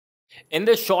In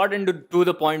this short and to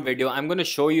the point video, I'm going to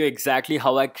show you exactly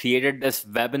how I created this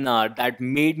webinar that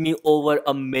made me over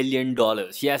 $1 million.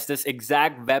 Yes, this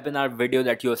exact webinar video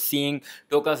that you're seeing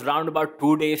took us around about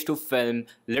 2 days to film,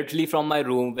 literally from my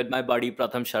room with my buddy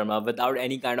Pratham Sharma, without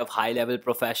any kind of high level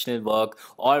professional work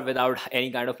or without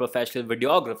any kind of professional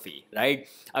videography, right?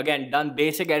 Again, done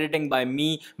basic editing by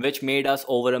me, which made us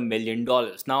over $1 million.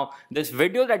 Now, this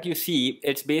video that you see,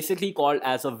 it's basically called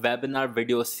as a webinar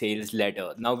video sales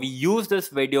letter. Now, we use this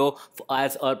video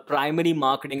as a primary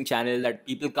marketing channel that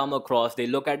people come across. They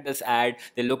look at this ad,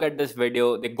 they look at this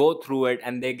video, they go through it,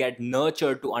 and they get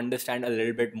nurtured to understand a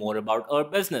little bit more about our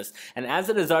business. And as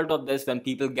a result of this, when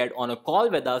people get on a call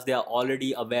with us, they are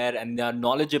already aware and they are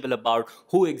knowledgeable about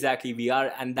who exactly we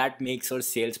are, and that makes our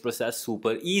sales process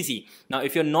super easy. Now,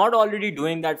 if you're not already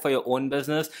doing that for your own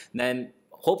business, then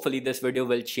hopefully this video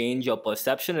will change your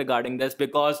perception regarding this,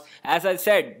 because as I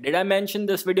said, did I mention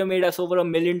this video made us over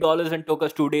 $1 million and took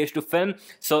us 2 days to film?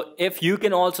 So if you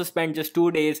can also spend just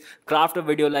 2 days, craft a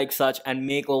video like such and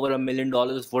make over $1 million,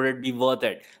 would it be worth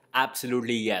it?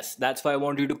 Absolutely yes. That's why I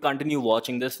want you to continue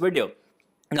watching this video.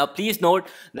 Now, please note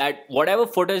that whatever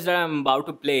footage that I'm about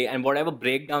to play and whatever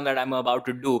breakdown that I'm about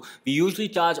to do, we usually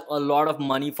charge a lot of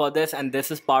money for this, and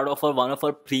this is part of one of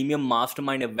our premium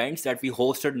mastermind events that we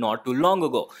hosted not too long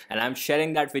ago, and I'm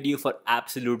sharing that with you for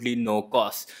absolutely no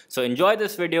cost. So enjoy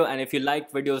this video, and if you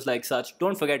like videos like such,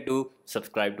 don't forget to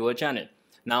subscribe to our channel.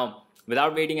 Now,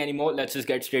 without waiting anymore, let's just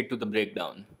get straight to the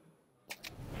breakdown.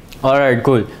 Alright,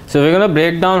 cool. So we're gonna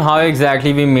break down how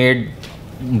exactly we made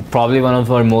probably one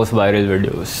of our most viral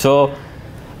videos. So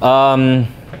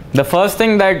the first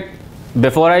thing that,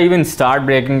 before I even start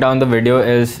breaking down the video,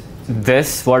 is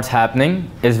this, what's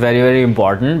happening is very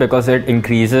important, because it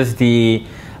increases the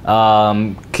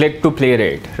click to play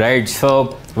rate, right?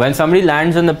 So when somebody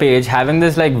lands on the page, having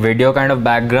this like video kind of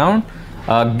background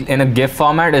in a GIF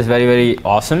format is very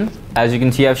awesome. As you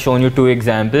can see, I've shown you two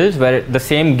examples where the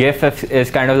same GIF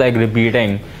is kind of like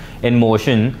repeating in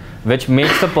motion, which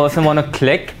makes the person want to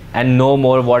click and know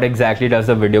more what exactly does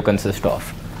the video consist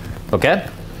of. Okay,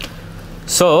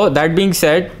 so that being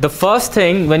said, the first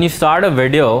thing when you start a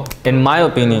video, in my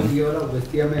opinion,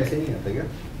 this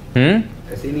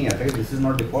is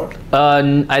not default.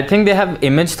 I think they have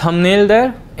image thumbnail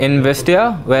there in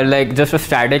Wistia where like just a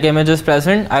static image is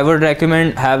present. I would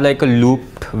recommend have like a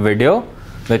looped video,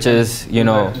 which is, you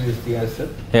know,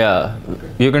 yeah,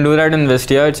 you can do that in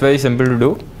Wistia. It's very simple to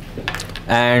do,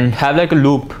 and have like a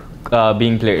loop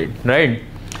being played, right?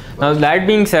 Now, that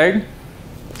being said,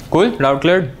 cool, route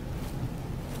cleared.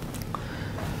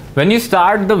 When you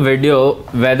start the video,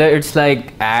 whether it's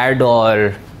like ad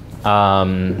or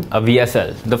a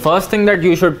VSL, the first thing that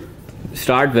you should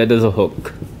start with is a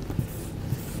hook.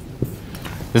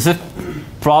 This is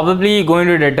probably going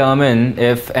to determine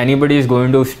if anybody is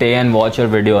going to stay and watch your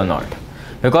video or not,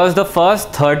 because the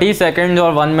first 30 seconds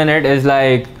or 1 minute is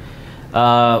like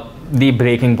the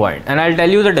breaking point, and I'll tell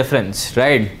you the difference,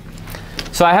 right?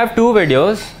 So I have two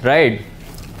videos, right?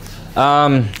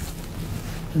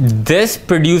 This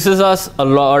produces us a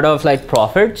lot of like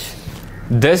profits.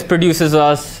 This produces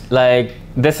us like,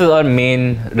 this is our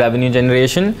main revenue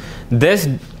generation. This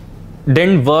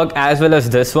didn't work as well as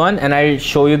this one, and I'll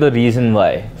show you the reason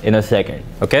why in a second.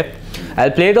 Okay,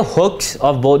 I'll play the hooks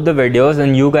of both the videos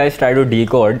and you guys try to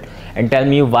decode and tell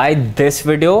me why this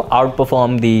video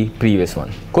outperformed the previous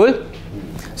one. Cool?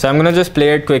 So I'm gonna just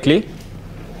play it quickly.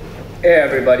 Hey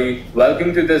everybody,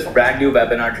 welcome to this brand new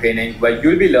webinar training where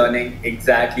you'll be learning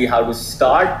exactly how to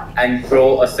start and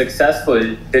grow a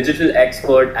successful digital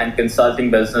expert and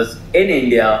consulting business in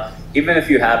India, even if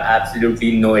you have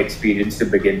absolutely no experience to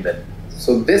begin with.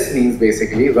 So this means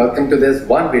basically, welcome to this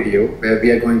one video where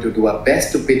we are going to do our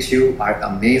best to pitch you our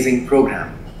amazing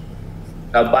program.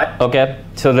 Okay,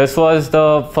 so this was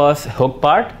the first hook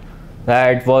part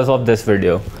that was of this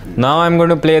video. Now I'm going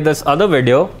to play this other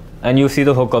video and you see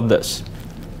the hook of this.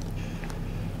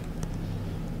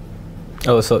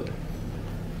 Oh, so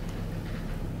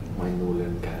My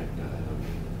Nolan character.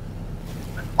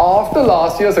 After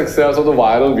last year's success of the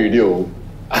viral video,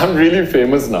 I'm really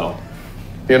famous now.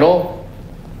 You know,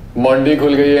 Mandi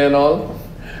khul gayi and all.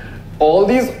 All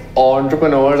these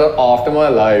entrepreneurs are after my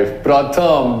life.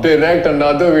 Pratham, direct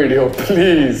another video,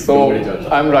 please. So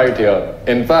I'm right here.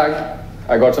 In fact,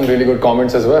 I got some really good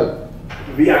comments as well.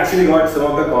 We actually got some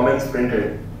of the comments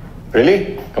printed.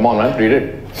 Really? Come on, man, read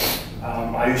it.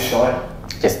 Are you sure?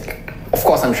 Yes, of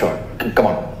course I'm sure. Come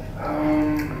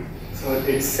on. So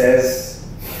it says,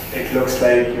 it looks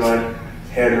like your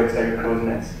hair looks like a crow's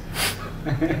nest.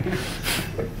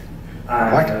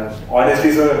 And What?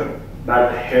 Honestly, sir,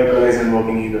 that hair color isn't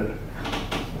working either.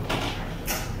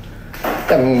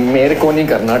 मेरे को नहीं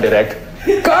करना direct.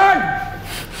 Cut!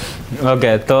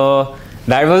 Okay, so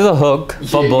that was a hook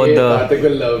for both the. Karthik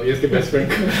will love. He is the best friend.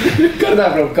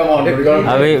 करना bro, come on. We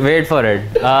gotta Wait for it.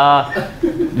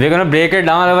 We're gonna break it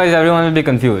down, otherwise everyone will be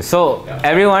confused. So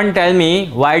everyone, tell me,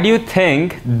 why do you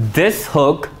think this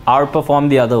hook outperformed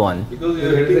the other one? Because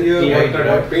you're hitting your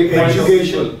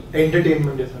education,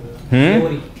 entertainment.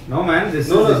 No man, this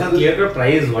is a clear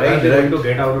price. What are they going to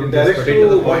get out of this Direct particular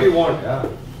to what point? you want.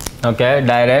 Yeah. Okay,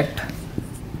 direct.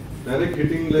 Direct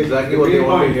hitting like Exactly what they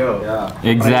want to hear. Yeah.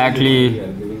 Exactly. We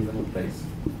are giving them a price.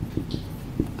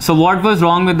 So what was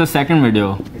wrong with the second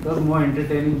video? It was more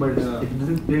entertaining, but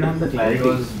it didn't have the clarity. It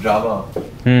was drama.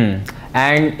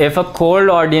 And if a cold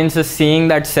audience is seeing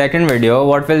that second video,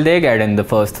 what will they get in the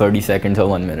first 30 seconds or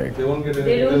 1 minute? They won't get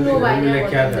They don't know why they're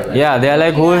Like, yeah, watching. Yeah, they are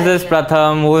like, who is this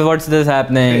Pratham? What's this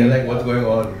happening? like what's going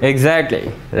on. Exactly,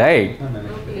 right?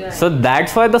 Yeah. So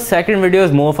that's why the second video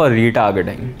is more for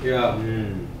retargeting, Yeah.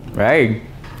 right?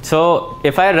 So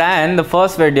if I ran the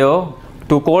first video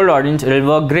to cold audience, it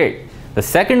will work great. The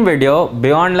second video,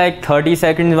 beyond like 30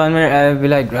 seconds, 1 minute, I'll be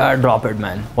like, drop it,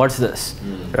 man. What's this,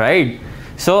 right?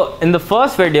 So in the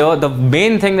first video, the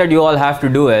main thing that you all have to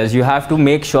do is you have to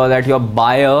make sure that your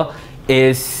buyer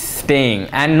is staying,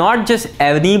 and not just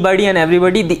anybody and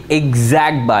everybody, the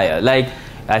exact buyer. Like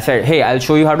I said, hey, I'll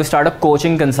show you how to start a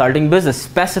coaching consulting business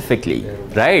specifically,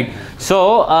 right?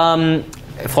 So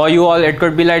for you all, it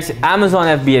could be like Amazon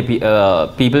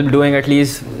FBA people doing at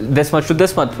least this much to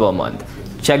this much per month.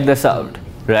 Check this out,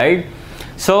 right?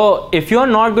 So if you're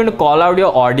not going to call out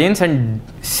your audience and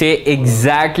say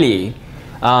exactly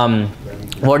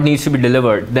what needs to be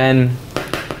delivered, then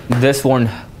this won't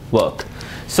work.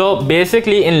 So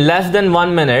basically, in less than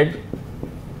 1 minute,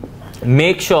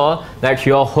 make sure that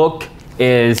your hook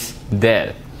is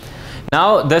there.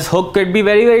 Now this hook could be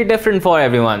very, very different for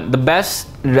everyone. The best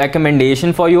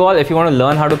recommendation for you all, if you want to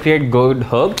learn how to create good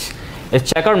hooks,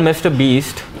 is check out Mr.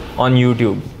 Beast on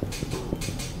YouTube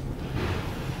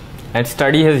and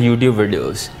study his YouTube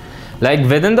videos. Like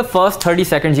within the first 30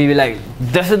 seconds, he'll be like,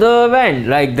 this is the event.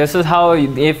 Like this is how,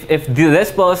 if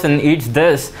this person eats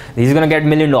this, he's gonna get $1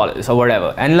 million or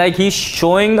whatever. And like he's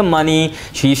showing the money,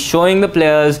 he's showing the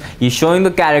players, he's showing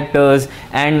the characters,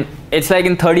 and it's like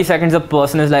in 30 seconds, the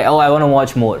person is like, oh, I wanna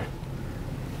watch more.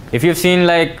 If you've seen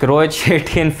like Rohit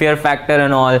Shetty and Fear Factor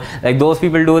and all, like those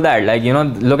people do that. Like, you know,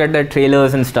 look at their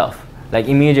trailers and stuff. Like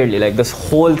immediately, like this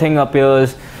whole thing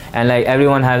appears and like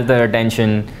everyone has their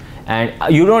attention. And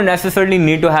you don't necessarily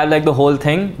need to have like the whole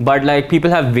thing, but like people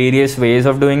have various ways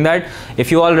of doing that.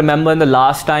 If you all remember in the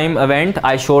last time event,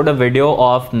 I showed a video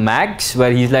of Max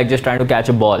where he's like just trying to catch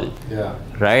a ball. Yeah.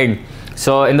 Right?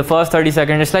 So in the first 30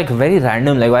 seconds, it's like very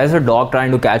random. Like why is a dog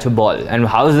trying to catch a ball? And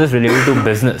how is this related to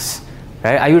business?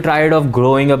 Right? Are you tired of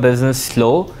growing a business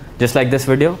slow, just like this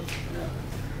video?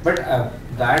 But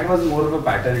that was more of a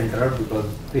pattern interrupt because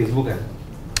Facebook has.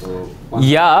 So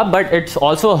Yeah, but it's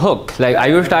also a hook. Like, are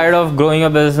you tired of growing a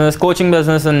business, coaching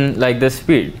business in like this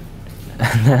speed?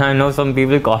 I know some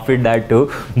people copied that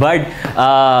too. But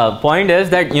point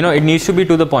is that, you know, it needs to be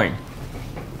to the point.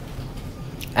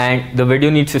 And the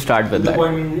video needs to start with that. The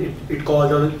point means it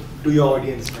calls out to your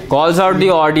audience, right? Calls out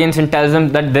the audience and tells them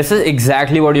that this is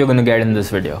exactly what you're going to get in this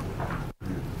video.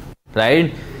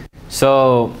 Right?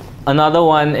 So another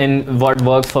one in what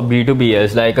works for B2B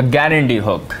is like a guarantee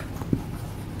hook.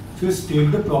 So you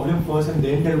state the problem first and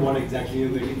then tell what exactly you're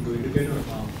going to get or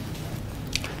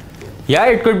not. Yeah,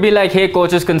 it could be like, hey,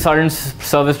 coaches, consultants,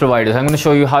 service providers, I'm going to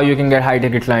show you how you can get high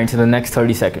ticket clients in the next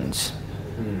 30 seconds.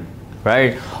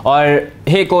 Right? Or,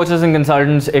 hey, coaches and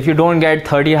consultants, if you don't get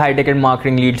 30 high ticket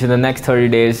marketing leads in the next 30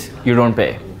 days, you don't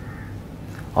pay.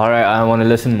 Alright, I want to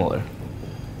listen more.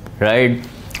 Right?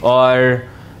 Or,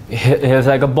 here's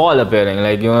like a ball appearing,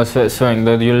 like, you know, swing,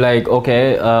 that you're like,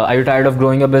 okay, are you tired of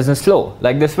growing your business slow?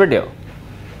 Like this video.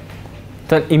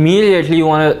 So immediately you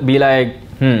want to be like,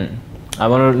 I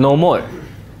want to know more,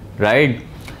 right?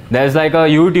 There's like a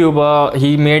YouTuber,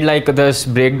 he made like this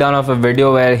breakdown of a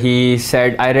video where he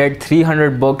said, I read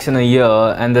 300 books in a year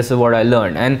and this is what I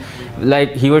learned. And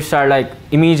like he would start like,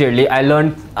 immediately, I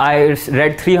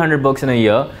read 300 books in a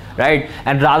year, right?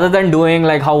 And rather than doing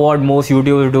like what most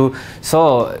YouTubers do,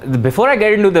 so before I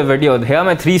get into the video, here are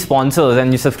my 3 sponsors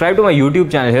and you subscribe to my YouTube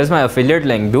channel, here's my affiliate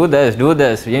link, do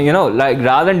this, you know, like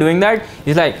rather than doing that,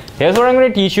 he's like, here's what I'm going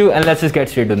to teach you and let's just get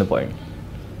straight to the point.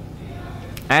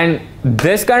 And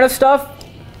this kind of stuff,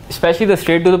 especially the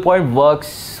straight to the point, works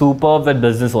super with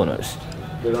business owners.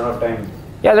 they don't have time.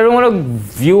 Yeah, they don't want to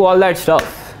view all that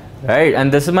stuff, right?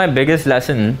 And this is my biggest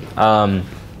lesson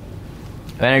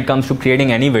when it comes to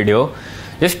creating any video.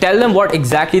 Just tell them what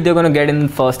exactly they're going to get in the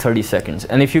first 30 seconds.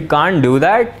 And if you can't do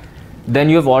that, then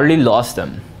you've already lost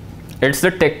them. It's the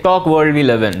TikTok world we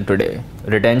live in today.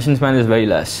 Retention span is very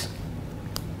less.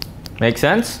 Make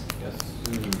sense? Yes.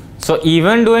 So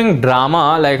even doing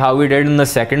drama like how we did in the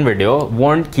second video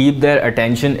won't keep their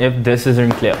attention if this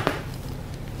isn't clear.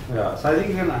 Yeah, so I think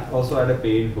you can also add a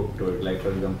paid hook to it. Like for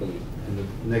example, in the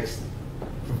next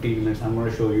 15 minutes, I'm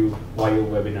going to show you why your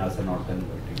webinars are not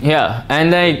converting. Yeah,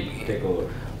 and like Take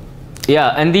over. yeah,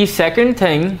 and the second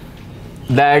thing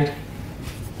that,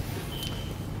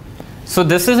 so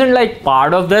this isn't like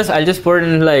part of this, I'll just put it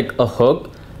in like a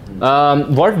hook.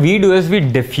 What we do is we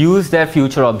diffuse their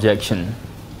future objection.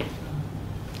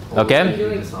 Okay?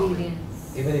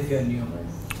 Even if you're new.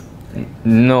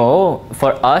 No,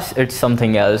 for us it's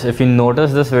something else. If you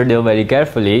notice this video very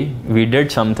carefully, we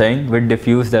did something, we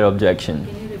diffused their objection.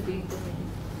 Can you repeat the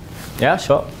video? Yeah,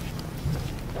 sure.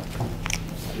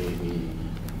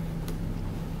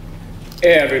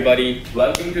 Hey everybody,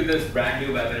 welcome to this brand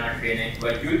new webinar training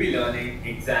where you'll be learning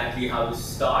exactly how to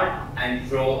start and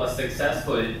grow a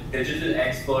successful digital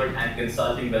expert and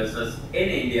consulting business in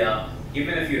India,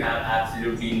 even if you have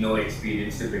absolutely no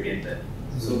experience to begin with.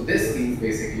 So this means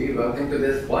basically, welcome to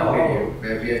this one video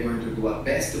where we are going to do our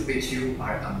best to pitch you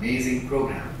our amazing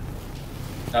program.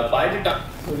 Now by the time...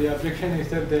 So the objection is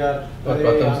that they are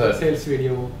Pratham sir. sales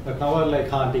video, but now are like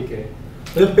हाँ ठीक है.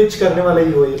 मतलब pitch करने वाला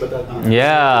ही हो ये बता दिया.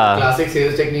 Yeah. Classic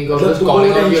sales technique of मतलब just तुमको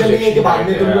calling out the टेंशन नहीं है कि बाद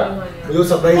में objection. तुम जो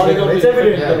surprise देगा. It's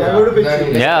evident. Yeah, I'm going to pitch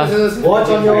you. Yeah. Watch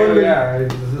on your own. Yeah,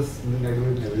 this is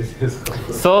every sales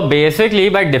call. So basically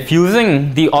by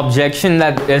diffusing the objection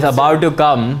that is about to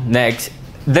come next,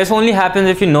 this only happens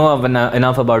if you know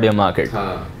enough about your market.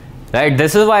 Right?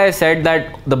 This is why I said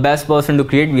that the best person to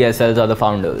create VSLs are the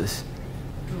founders.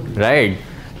 Right?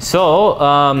 So,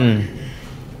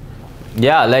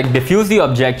 yeah, like diffuse the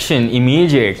objection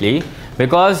immediately,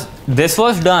 because this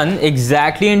was done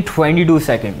exactly in 22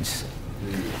 seconds.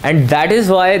 And that is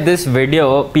why this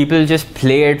video, people just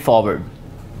play it forward.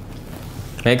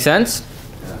 Make sense?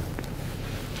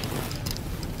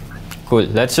 Cool.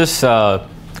 Let's just,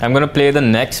 I'm going to play the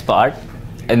next part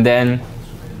and then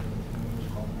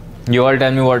you all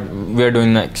tell me what we are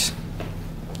doing next.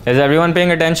 Is everyone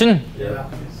paying attention? Yeah.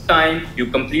 Time you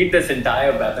complete this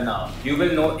entire webinar, you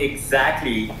will know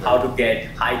exactly how to get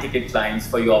high ticket clients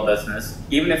for your business,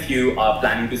 even if you are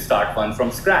planning to start one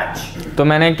from scratch. तो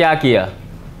मैंने क्या किया?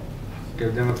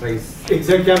 Give them a price.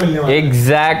 Exact क्या मिलने वाला?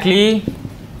 Exactly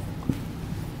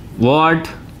what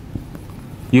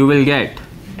you will get.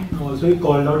 Also he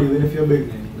called out even if you're big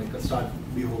name, like a start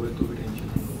भी होगा तो भी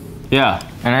tension. Yeah,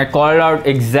 and I called out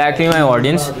exactly my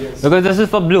audience because this is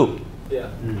for blue. Yeah.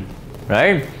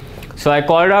 Right? So I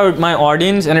called out my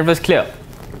audience and it was clear,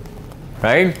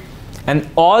 right? And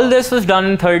all this was done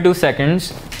in 32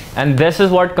 seconds, and this is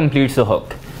what completes the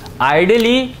hook.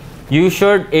 Ideally, you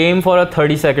should aim for a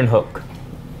 30-second hook.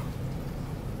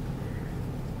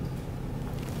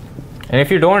 And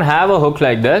if you don't have a hook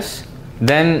like this,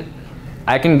 then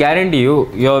I can guarantee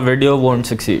you your video won't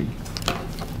succeed.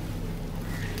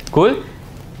 Cool?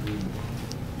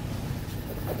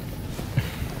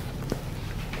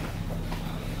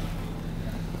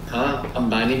 हाँ,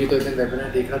 अंबानी भी तो एक दिन webinar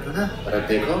देख रहा था ना, और अब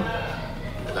देखो,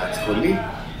 दुकान खोल ली.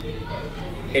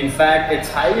 In fact, it's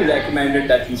highly recommended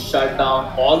that you shut down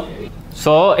all.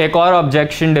 So, एक और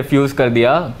objection diffuse कर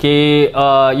दिया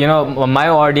कि you know, my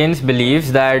audience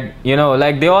believes that, you know,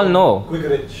 like they all know. Quick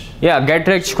rich. Yeah, get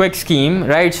rich quick scheme,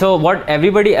 right? So what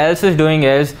everybody else is doing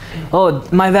is, oh,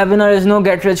 my webinar is no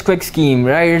get rich quick scheme,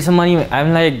 right? It's a money.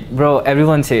 I'm like, bro,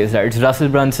 everyone says that. It's Russell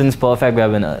Brunson's perfect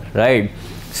webinar, right?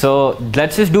 So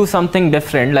let's just do something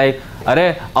different. Like, अरे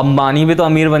अंबानी भी तो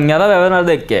अमीर बन गया था webinar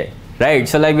देख के, right?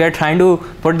 So like we are trying to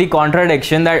put the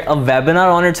contradiction that a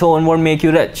webinar on its own won't make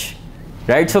you rich,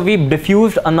 right? So we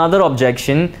diffused another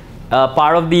objection,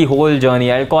 part of the whole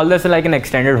journey. I'll call this like an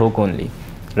extended hook only,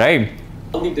 right?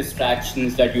 All the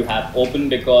distractions that you have open,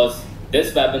 because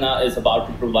this webinar is about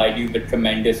to provide you with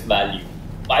tremendous value.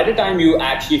 By the time you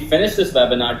actually finish this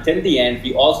webinar till the end,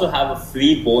 we also have a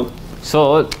free bonus.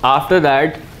 So after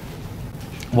that,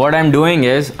 what I'm doing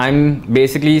is I'm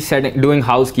basically doing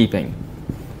housekeeping.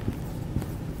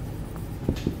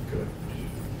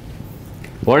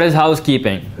 What is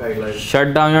housekeeping?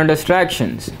 Shut down your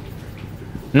distractions.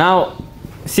 Now,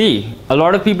 see, a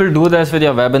lot of people do this with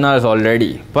your webinars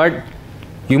already, but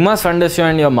you must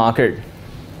understand your market,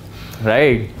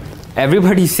 right?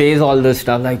 Everybody says all this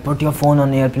stuff like put your phone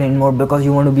on airplane mode because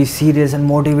you want to be serious and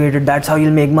motivated. That's how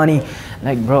you'll make money.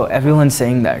 Like, bro, everyone's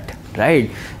saying that, right?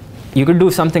 You could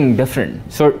do something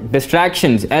different. So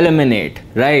distractions, eliminate,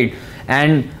 right?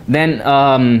 and then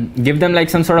give them like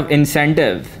some sort of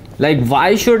incentive. Like,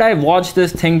 why should I watch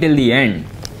this thing till the end?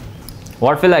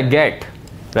 What will I get?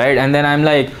 Right? And then I'm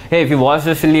like, hey, if you watch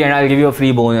this till the end, I'll give you a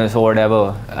free bonus or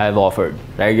whatever I've offered.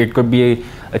 Right? It could be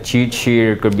a cheat sheet,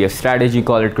 it could be a strategy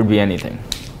call, it could be anything.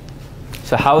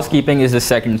 So housekeeping is the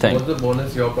second thing. What's the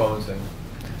bonus you're promising?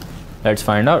 Let's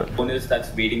find out. Bonus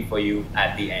that's waiting for you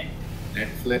at the end.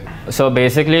 Let's flip. So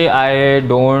basically, I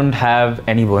don't have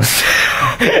any bonus.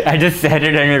 I just said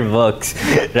it and it works.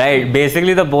 Right?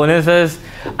 Basically, the bonus is,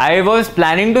 I was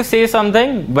planning to say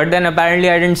something, but then apparently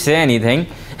I didn't say anything.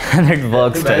 And it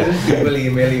works. Imagine people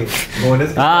email you.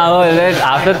 Bonus.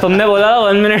 After तुमने बोला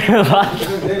 1 minute के बाद.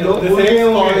 The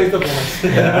same call is the bonus.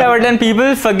 Yeah, but then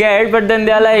people forget, but then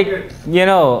they're like, you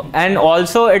know, and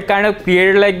also it kind of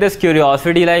created like this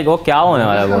curiosity, like, oh, क्या होने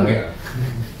वाला bonus?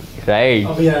 Right.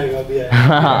 अभी आएगा.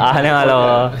 आने वाला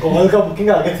होगा. कॉल का booking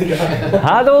आ गया सीधा.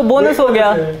 हाँ तो वो bonus हो गया.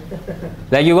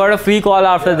 Like you got a free call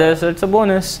after this, it's a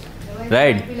bonus.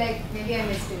 Right. Like, maybe I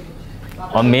missed it.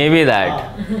 Or maybe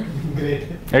that. Great.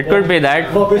 It could be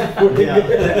that.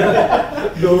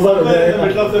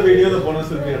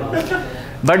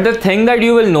 But the thing that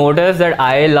you will notice that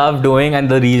I love doing, and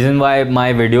the reason why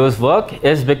my videos work,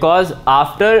 is because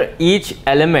after each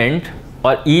element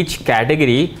or each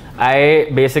category, I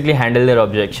basically handle their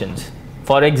objections.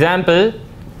 For example,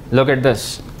 look at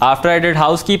this. After I did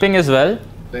housekeeping as well.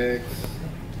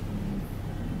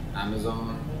 Amazon.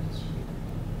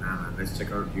 Let's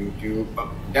check out YouTube. Oh,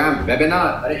 damn,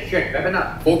 webinar. Arey shit,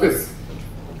 webinar. Focus.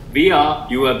 We are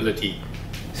Uability.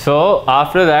 So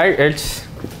after that, it's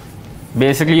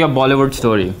basically your Bollywood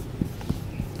story.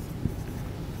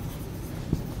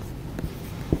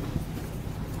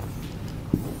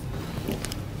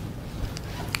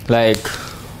 Like,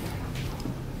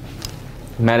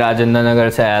 मैं राजेंद्र नगर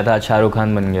से आया था, शाहरुख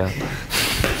खान बन गया.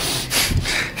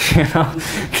 You know,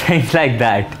 things like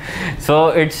that. So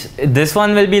this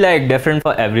one will be like different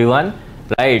for everyone,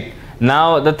 right?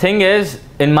 Now the thing is,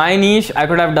 in my niche, I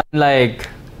could have done like,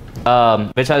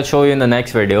 which I'll show you in the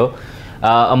next video,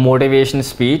 a motivation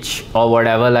speech or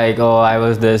whatever, like, oh, I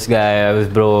was this guy, I was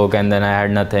broke and then I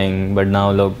had nothing, but now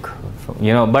look,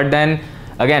 you know. But then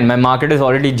again, my market is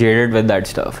already jaded with that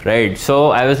stuff, right?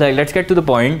 So I was like, let's get to the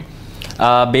point.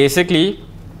 Basically,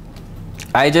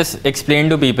 I just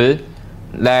explained to people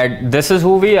that this is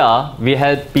who we are. We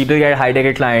help people get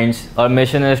high-ticket clients. Our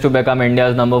mission is to become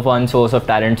India's #1 source of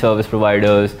talent service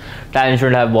providers. Talent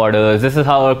should have borders. This is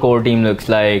how our core team looks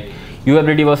like.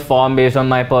 Uability was formed based on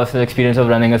my personal experience of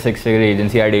running a 6-figure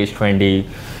agency at age 20.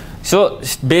 So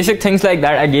basic things like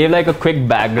that. I gave like a quick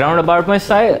background about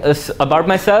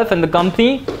myself and the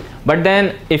company. But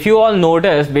then if you all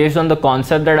notice, based on the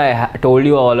concept that I told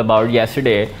you all about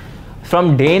yesterday,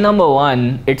 from day number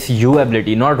 1, it's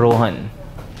Uability, not Rohan.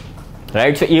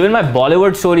 Right? So even my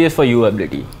Bollywood story is for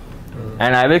Uability.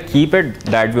 And I will keep it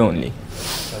that way only.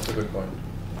 That's a good point.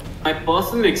 My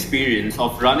personal experience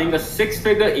of running a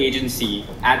 6-figure agency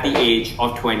at the age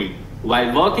of 20,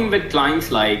 while working with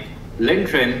clients like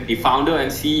Lintrin, the founder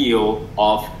and CEO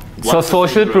of So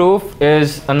social proof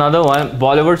is another one.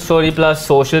 Bollywood story plus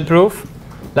social proof.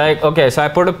 Like, okay, so I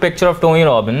put a picture of Tony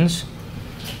Robbins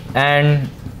and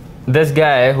this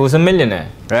guy who's a millionaire,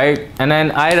 right? And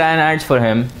then I ran ads for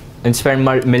him and spent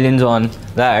millions on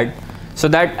that. So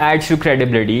that adds to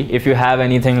credibility. If you have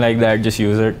anything like that, just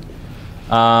use it.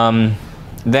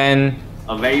 Then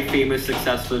a very famous,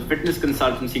 successful fitness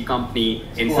consultancy company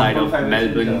inside of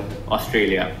Melbourne,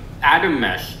 Australia. Adam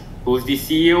Mesh, who's the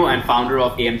CEO and founder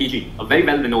of AMTG, a very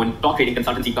well-known top trading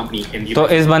consultancy company in the US. तो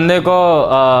इस बंदे को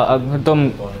अगर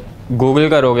तुम Google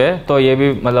करोगे तो ये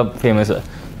भी मतलब famous है.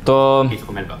 तो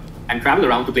and travel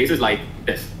around to places like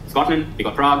this: Scotland, we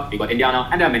got Prague, we got Indiana,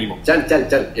 and there are many more.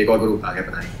 चल एक और ग्रुप आ गया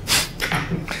पता नहीं.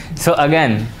 So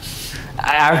again,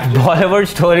 Bollywood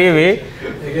story में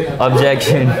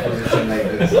objection.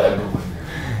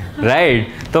 Right?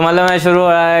 तो मतलब मैं शुरू हो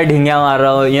रहा है ढिंगिया मार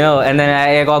रहा हूँ, you know, and then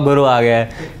एक और गुरु आ गया.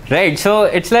 Right? So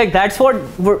it's like that's what,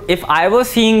 if I was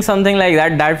seeing something like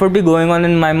that, that would be going on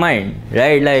in my mind,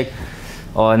 right? Like,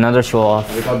 oh, another show off.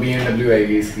 BMW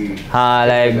आएगी इसकी. हाँ,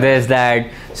 like this, that.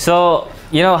 So,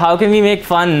 you know, how can we make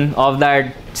fun of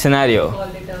that scenario? Call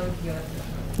it out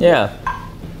yourself. Yeah.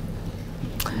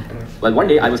 Well, one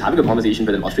day I was having a conversation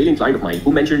with an Australian client of mine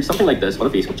who mentioned something like this on a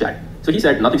Facebook chat. So he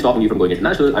said, nothing's stopping you from going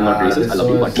international. I'm not racist. I love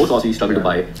you, but most Aussies struggle to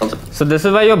buy from some. So this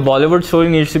is why your Bollywood story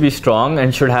needs to be strong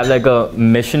and should have like a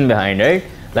mission behind it.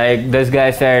 Like this guy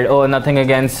said, oh, nothing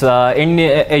against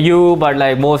you, but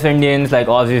like most Indians, like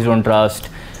Aussies don't trust.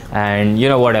 And you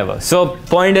know, whatever. So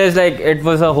point is, like, it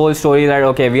was a whole story that,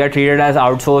 okay, we are treated as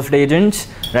outsourced agents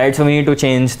right? So we need to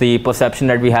change the perception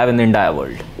that we have in the entire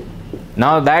world.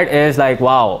 Now that is like,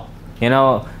 wow, you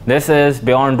know, this is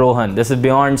beyond Rohan, this is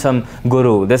beyond some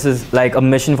guru, this is like a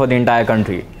mission for the entire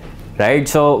country, right?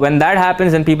 So when that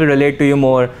happens, then people relate to you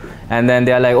more, and then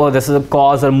they are like, oh, this is a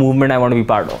cause or movement I want to be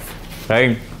part of,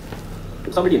 right?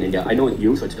 Somebody in India, I know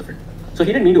you, so it's different. So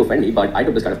he didn't mean to offend me, but I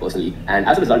took this kind of personally. And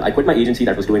as a result, I quit my agency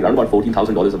that was doing around about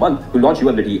 $14,000 a month to launch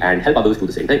UAbility and help others do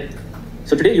the same thing.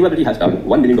 So today, UAbility has done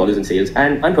 $1 million in sales,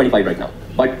 and I'm 25 right now.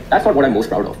 But that's not what I'm most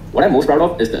proud of. What I'm most proud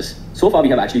of is this. So far, we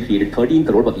have actually created 13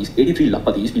 crore-patis, 83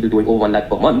 lakh-patis, people doing over 1 lakh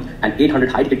per month, and 800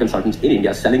 high-ticket consultants in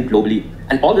India selling globally.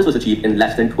 And all this was achieved in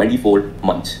less than 24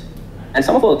 months. And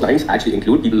some of our clients actually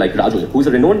include people like Rajul, who's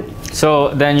a renowned... So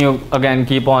then you, again,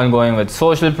 keep on going with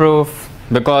social proof,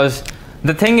 because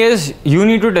the thing is, you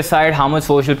need to decide how much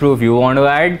social proof you want to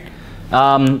add.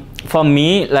 For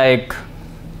me, like,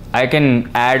 I can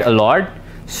add a lot,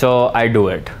 so I do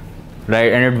it,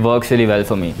 right? And it works really well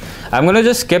for me. I'm gonna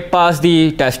just skip past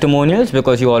the testimonials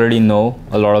because you already know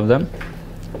a lot of them.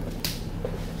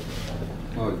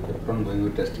 Oh, you kept on going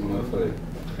with testimonials for it.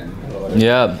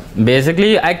 Yeah,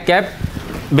 basically I kept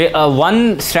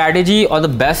one strategy, or the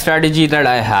best strategy that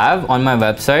I have on my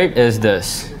website is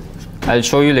this. I'll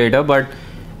show you later, but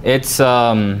it's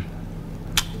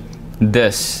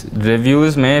this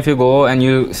reviews may, if you go and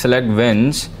you select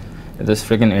wins, this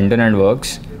freaking internet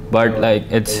works, but like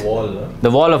it's the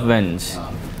wall of wins.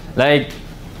 Like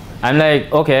I'm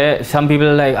like, okay, some people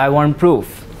are like, I want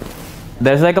proof.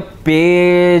 There's like a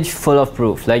page full of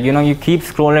proof. Like, you know, you keep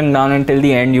scrolling down until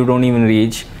the end, you don't even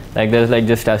reach. Like there's like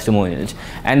just testimonials,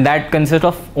 and that consists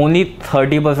of only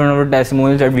 30% of the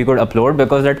testimonials that we could upload,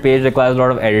 because that page requires a lot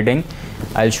of editing.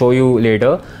 I'll show you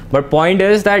later. But point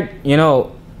is that, you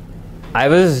know,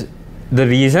 the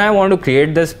reason I want to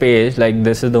create this page, like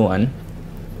this is the one.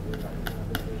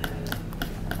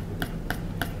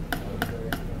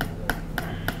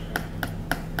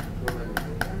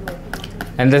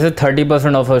 And this is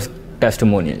 30% of her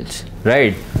testimonials,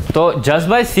 right? So just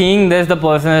by seeing this, the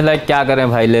person is like, kya kare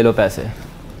bhai, le lo paise,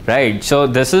 right? So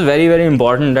this is very, very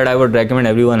important that I would recommend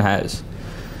everyone has.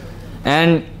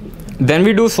 And then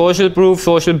we do social proof.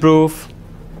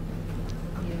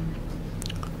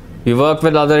 We work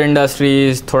with other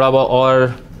industries, thoda bahut,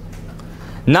 or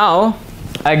now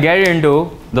I get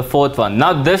into the fourth one.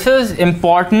 Now this is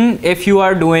important if you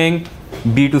are doing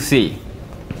B2C.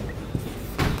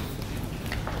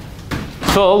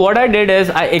 So what I did is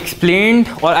I explained,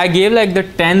 or I gave like the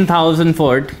 10,000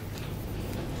 foot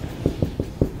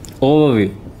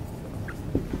overview.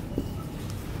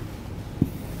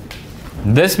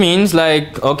 This means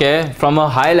like, okay, from a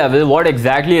high level, what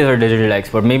exactly is a digital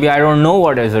expert? Maybe I don't know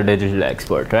what is a digital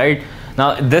expert, right?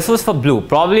 Now this was for Blue.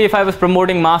 Probably if I was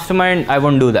promoting Mastermind, I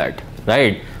wouldn't do that,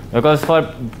 right? Because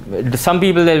for some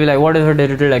people, they'll be like, what is a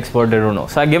digital expert? They don't know.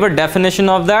 So I give a definition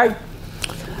of that.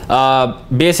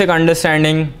 Basic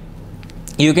understanding.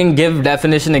 You can give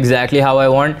definition exactly how I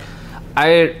want.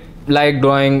 I like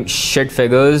drawing shit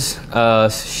figures,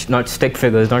 not stick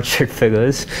figures, not shit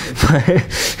figures,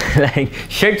 like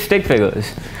shit stick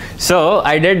figures. So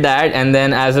I did that, and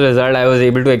then as a result, I was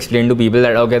able to explain to people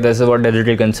that, okay, this is what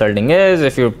digital consulting is.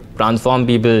 If you transform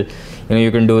people, you know,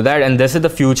 you can do that, and this is the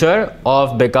future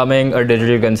of becoming a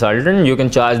digital consultant. You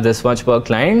can charge this much per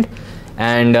client,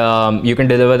 and you can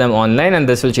deliver them online, and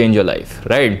this will change your life,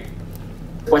 right?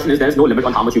 The question is, there is no limit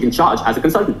on how much you can charge as a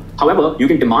consultant. However, you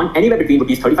can demand anywhere between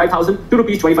rupees 35,000 to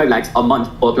rupees 25 lakhs a month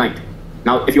per client.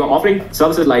 Now, if you are offering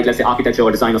services like, let's say, architecture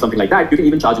or design or something like that, you can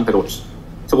even charge in crores.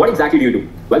 So what exactly do you do?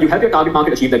 Well, you help your target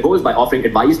market achieve their goals by offering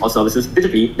advice or services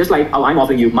digitally, just like how I'm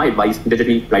offering you my advice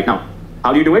digitally right now.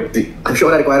 How do you do it? I'm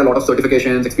sure I require a lot of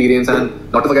certifications, experience,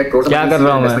 and not to forget crores of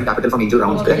investment capital from angel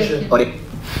rounds.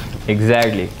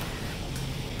 Exactly.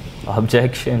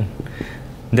 Objection.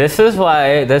 This is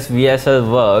why this VSL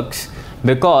works,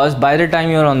 because by the time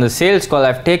you're on the sales call,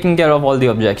 I've taken care of all the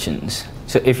objections.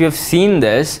 So if you've seen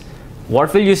this,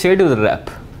 what will you say to the rep?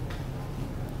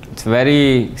 It's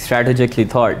very strategically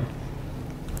thought,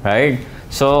 right?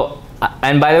 So,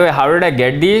 and by the way, how did I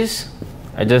get these?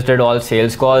 I just did all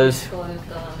sales calls.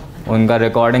 उनका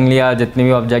recording लिया, जितनी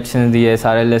भी objections दिए,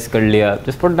 सारे list कर लिया.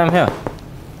 Just put them here.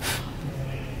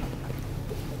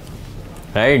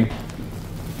 Right?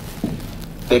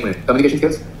 एक minute, communication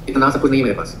skills इतना सब कुछ नहीं है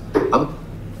मेरे पास. अब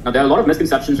Now there are a lot of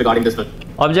misconceptions regarding this.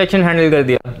 Objection handle कर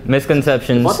दिया.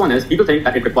 Misconceptions. The first one is people think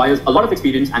that it requires a lot of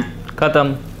experience and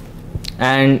Khatam.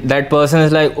 And that person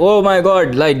is like, oh my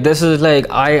god, like this is like,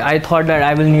 I thought that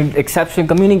I will need exceptional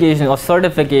communication or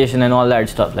certification and all that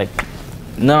stuff. Like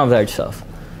none of that stuff.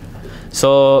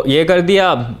 So ये कर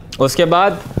दिया. उसके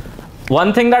बाद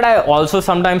one thing that I also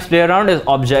sometimes play around is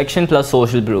objection plus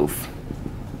social proof.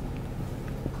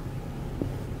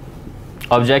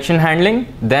 Objection handling,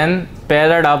 then pair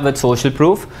that up with social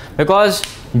proof, because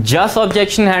just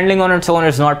objection handling on its own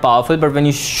is not powerful, but when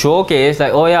you showcase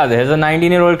like, oh yeah, there's a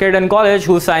 19-year-old kid in college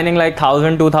who's signing like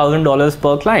 $1,000-$2,000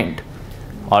 per client.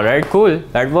 All right, cool,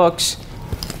 that works.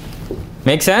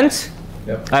 Make sense?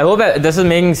 Yep. I hope this is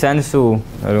making sense to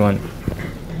everyone.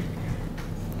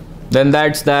 Then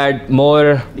that's that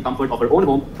more. The comfort of her own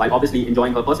home while obviously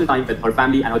enjoying her personal time with her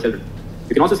family and her children.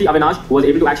 You can also see Avinash, who was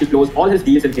able to actually close all his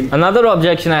deals in Hindi. Another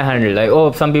objection I handled, like,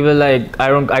 oh, some people like,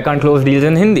 I can't close deals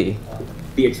in Hindi.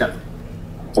 Itself.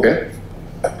 Okay.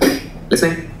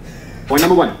 Listening. Point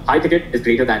number 1, high ticket is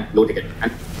greater than low ticket.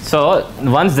 And So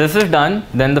once this is done,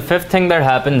 then the fifth thing that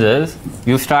happens is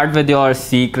you start with your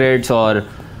secrets, or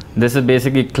this is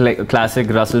basically classic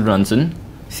Russell Brunson.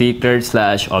 Secrets /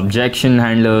 objection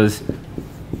handlers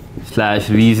 /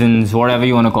 reasons, whatever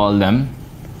you want to call them.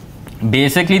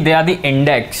 Basically, they are the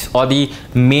index or the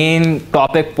main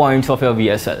topic points of your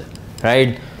VSL,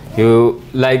 right? You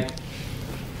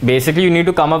basically you need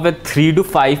to come up with 3 to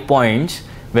 5 points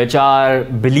which are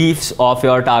beliefs of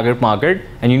your target market,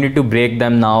 and you need to break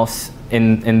them now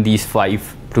in these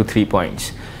 5 to 3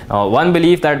 points. One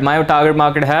belief that my target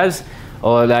market has,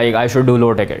 or like I should do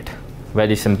low ticket.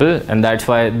 Very simple, and that's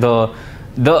why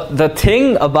the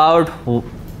thing about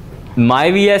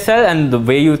my VSL and the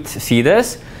way you see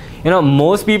this,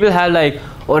 most people have like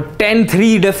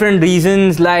 3 different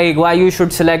reasons like why you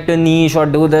should select a niche or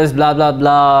do this blah blah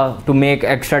blah to make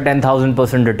extra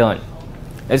 10,000% return.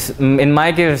 It's, in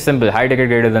my case, it's simple: high ticket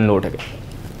greater than low ticket.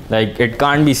 Like, it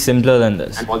can't be simpler than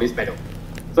this. And always better.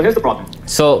 So here's the problem.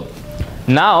 So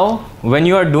now when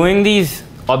you are doing these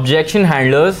objection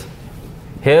handlers,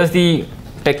 here's the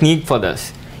technique for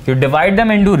this. You divide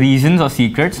them into reasons or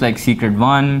secrets, like secret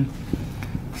 1,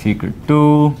 secret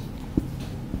 2,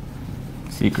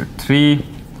 secret 3,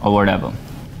 or whatever.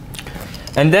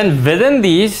 And then within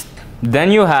these, then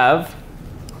you have,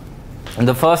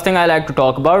 the first thing I like to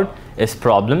talk about is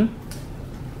problem,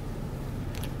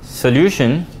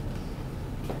 solution,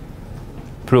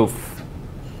 proof.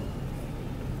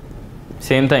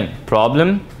 Same thing,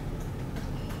 problem,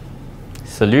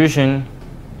 solution,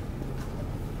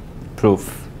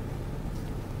 proof.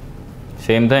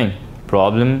 Same thing,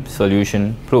 problem,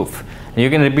 solution, proof. You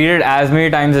can repeat it as many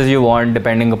times as you want,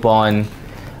 depending upon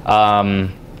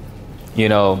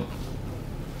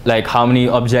like how many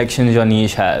objections your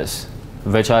niche has,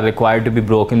 which are required to be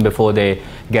broken before they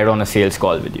get on a sales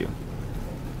call with you.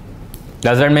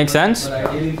 Does that make sense? But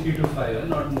ideally 3 to 5,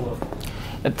 not more.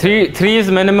 3 is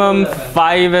minimum,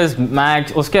 5 is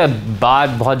max. उसके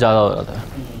बाद बहुत ज़्यादा हो जाता है.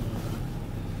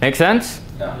 Make sense?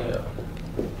 Yeah.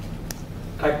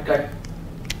 Cut.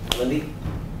 Mandi.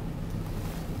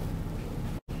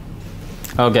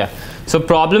 Okay. So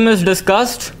problem is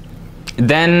discussed.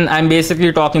 Then I'm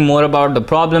basically talking more about the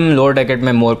problem. Lower ticket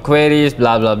में more queries,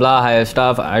 blah blah blah, higher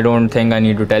stuff. I don't think I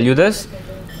need to tell you this.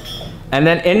 And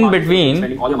then in between,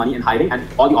 spending all your money in hiring and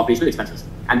all the operational expenses.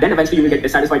 And then eventually you will get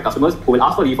dissatisfied customers who will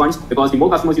ask for refunds because the more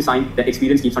customers you sign, the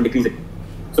experience keeps on decreasing.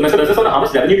 So Mr. Business Owner, how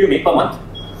much revenue do you make per month?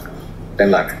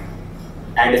 10 lakh.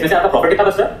 And इसमें से आपका profit कितना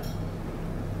बचता है?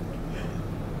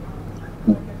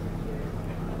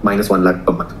 -1 lakh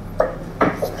per month.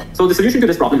 So the solution to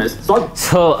this problem is solve.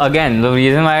 so again, the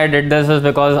reason why I did this is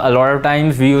because a lot of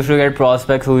times we used to get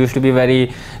prospects who used to be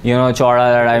very, chauda,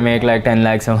 that I make like 10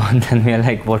 lakhs a month, and we are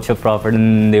like, what's your profit?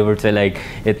 And they would say like,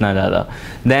 itna zyada.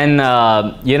 Then,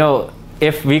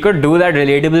 if we could do that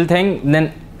relatable thing,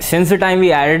 then since the time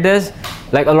we added this,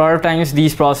 like a lot of times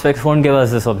these prospects won't give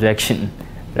us this objection,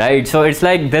 right? So it's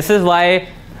like, this is why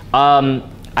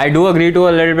I do agree to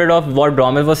a little bit of what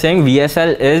Bromil was saying. VSL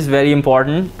is very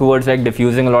important towards like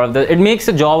diffusing a lot of this. It makes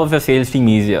the job of your sales team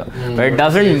easier, but it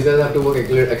doesn't. Sales guys have to work a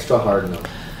little extra hard now.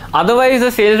 Otherwise, the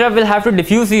sales rep will have to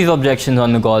diffuse these objections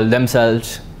on the call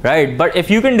themselves, right? But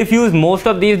if you can diffuse most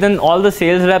of these, then all the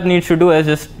sales rep needs to do is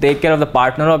just take care of the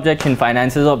partner objection,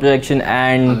 finances objection,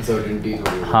 and Uncertainty.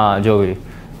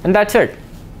 and that's it,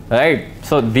 right?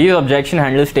 So these objection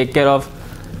handlers take care of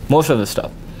most of the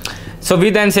stuff. So we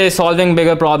then say solving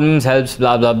bigger problems helps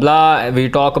blah blah blah. We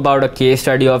talk about a case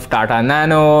study of Tata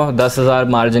Nano,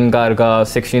 10,000 margin car ka,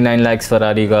 69 lakhs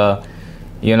Ferrari ka,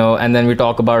 and then we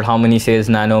talk about how many sales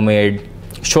Nano made.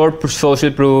 Short social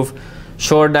proof,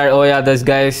 showed that, oh yeah, this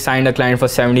guy signed a client for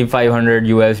 7,500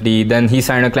 USD, then he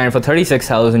signed a client for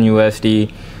 36,000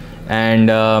 USD, and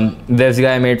this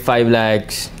guy made 5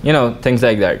 lakhs, things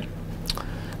like that.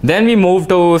 Then we move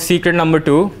to secret number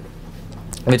 2,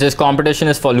 which is competition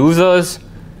is for losers.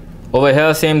 Over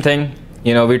here, same thing.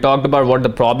 we talked about what the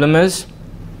problem is,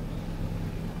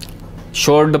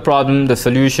 showed the problem, the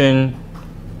solution,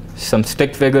 some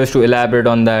stick figures to elaborate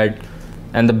on that,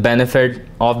 and the benefit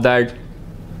of that,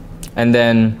 and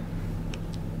then.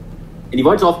 In the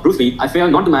words of Bruce Lee, I fear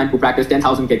not the man who practiced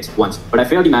 10,000 kicks once, but I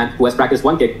fear the man who has practiced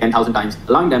one kick 10,000 times,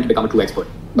 allowing them to become a true expert.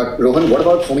 But Rohan, what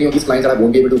about so many of these clients that I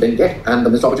won't be able to then get and the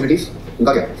missed opportunities?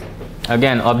 Unka kya?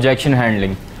 Again, objection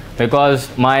handling. Because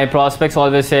my prospects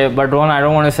always say, but Rohan, I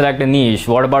don't want to select a niche.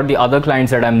 What about the other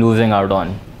clients that I'm losing out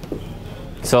on?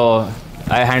 So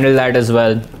I handle that as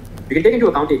well. You can take into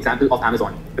account the example of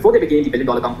Amazon. Before they became the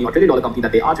billion-dollar company or trillion-dollar company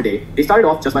that they are today, they started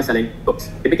off just by selling books.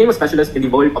 They became a specialist in the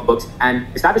world of books and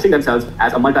establishing themselves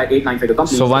as a multi-8-9-figure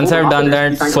company. So once I've done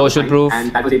that, social proof.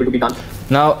 And that was able to be done.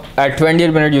 Now, at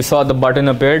 20th minute, you saw the button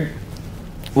appeared.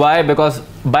 Why? Because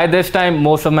by this time,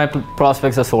 most of my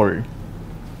prospects are sold.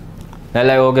 They're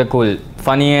like, okay, cool.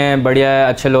 Funny hai, badhiya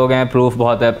hai, अच्छे लोग हैं, proof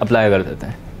बहुत है, apply कर देते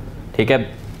हैं. ठीक है?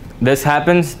 This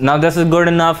happens. Now this is good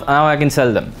enough. Now I can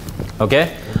sell them. Okay?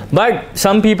 But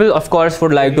some people, of course,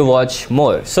 would like to watch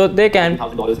more, so they can.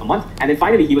 $1,000 a month, and then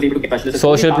finally he was able to get specialists.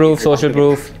 Social proof, social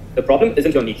proof. The problem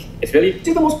isn't your niche. It's really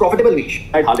the most profitable niche.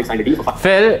 Right? Hardik signed a deal for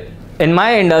Phil, in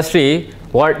my industry,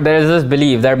 there is this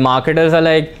belief that marketers are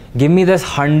like, give me this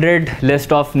 100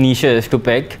 list of niches to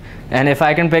pick, and if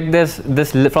I can pick this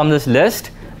from this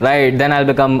list, right, then I'll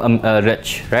become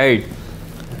rich, right?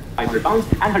 £500,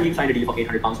 and Hardik signed a deal for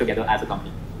 £800 together as a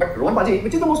company. But Rohan Paji,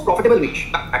 which is the most profitable niche?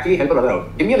 Actually, help a brother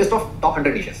out. Give me a list of top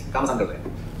 100 niches. Come on,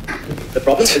 the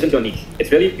problem isn't your niche.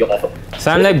 It's really your offer. So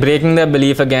I'm like breaking their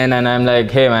belief again, and I'm like,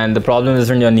 hey man, the problem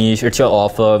isn't your niche. It's your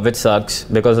offer, which sucks,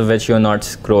 because of which you're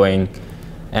not growing.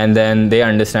 And then they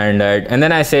understand that. And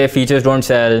then I say features don't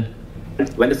sell.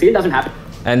 When the sale doesn't happen.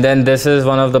 And then this is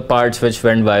one of the parts which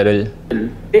went viral.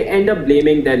 They end up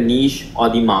blaming their niche or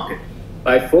the market.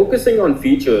 By focusing on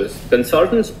features,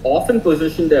 consultants often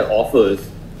position their offers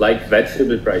like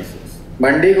vegetable prices.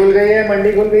 मंडी खुल गई है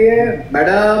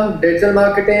madam. Digital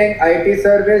marketing, IT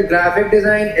service, graphic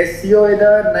design, SEO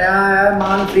इधर नया आया है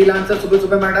माल, freelancer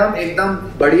सुबह madam एकदम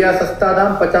बढ़िया सस्ता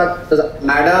दाम 50,000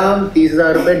 मैडम,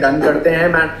 30,000 रुपए डन करते हैं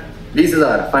ma'am.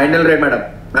 20,000 final rate madam,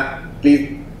 please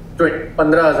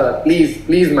 15,000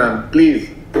 please ma'am please.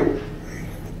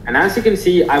 And as you can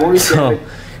see, I want to share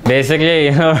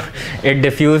basically, it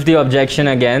diffused the objection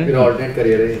again.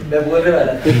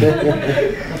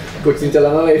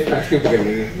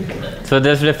 So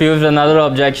this diffused another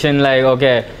objection, like,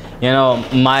 okay,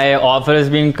 my offer is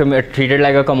being treated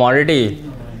like a commodity.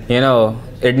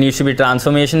 It needs to be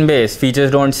transformation based. Features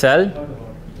don't sell.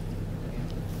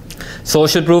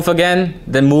 Social proof again,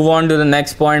 then move on to the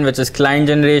next point, which is client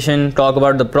generation. Talk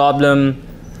about the problem.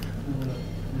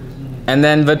 And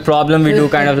then with problem, we do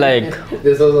kind of like...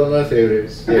 This was one of my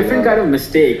favorites. Different kind of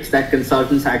mistakes that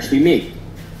consultants actually make.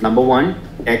 Number one,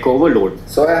 tech overload.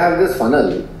 So I have this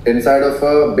funnel inside of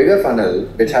a bigger funnel,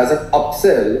 which has an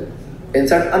upsell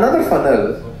inside another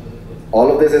funnel.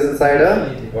 All of this is inside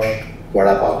a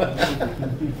vada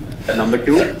pav. Number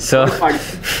two, so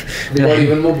we got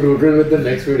even more brutal with the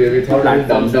next video. We thought we'd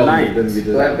dumb down.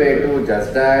 So I paid to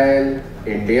Just Dial,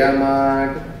 India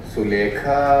Mart,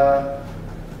 Sulekha,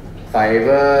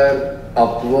 Fiverr,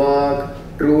 Upwork,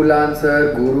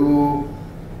 Truelancer, Guru.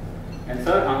 And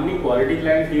sir, how many quality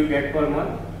clients do you get per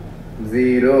month?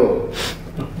 0.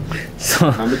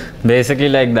 So basically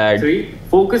like that. 3,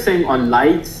 focusing on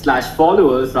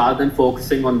likes/followers rather than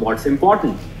focusing on what's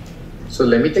important. So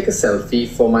let me take a selfie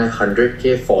for my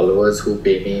 100k followers who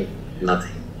pay me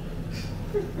nothing.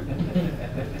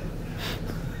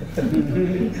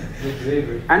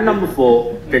 And number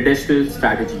 4, traditional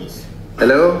strategies.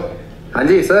 Hello? हाँ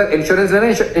जी sir, insurance लेना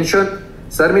है?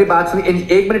 Insurance sir मेरी बात सुनिए,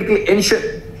 1 minute के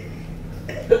लिए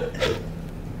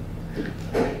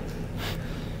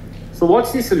So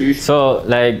what's the solution? So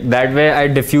like that way I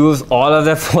diffuse all of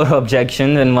the 4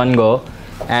 objections in one go,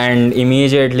 and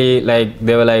immediately like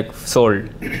they were like sold.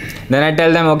 Then I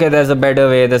tell them, okay, there's a better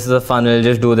way, this is a funnel,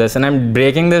 just do this. And I'm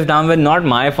breaking this down with not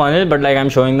my funnel, but like I'm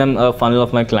showing them a funnel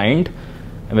of my client,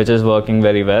 which is working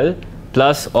very well,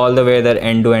 plus all the way their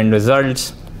end-to-end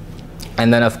results.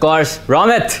 And then of course,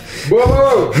 Romit!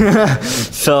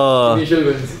 So, initial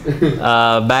wins.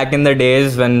 back in the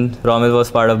days when Romit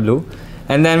was part of Blue.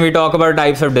 And then we talk about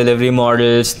types of delivery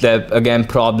models, the again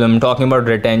problem, talking about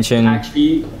retention.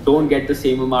 Actually don't get the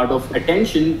same amount of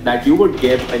attention that you would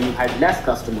give when you had less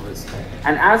customers.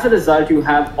 And as a result, you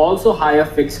have also higher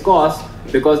fixed costs,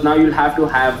 because now you'll have to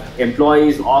have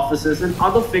employees, offices, and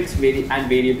other fixed and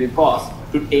variable costs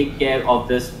to take care of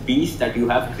this beast that you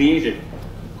have created.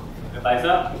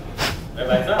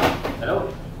 Hello?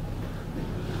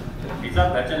 Pizza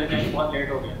घर चले गए, बहुत late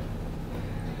हो गया.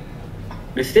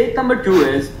 Mistake number 2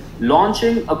 is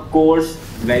launching a course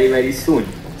very, very soon.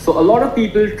 So a lot of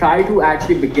people try to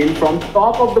actually begin from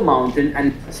top of the mountain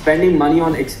and spending money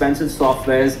on expensive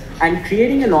softwares and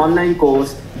creating an online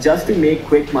course just to make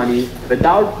quick money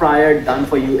without prior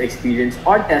done-for-you experience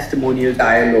or testimonials.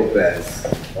 Tai Lopez.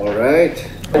 All right.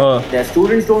 Their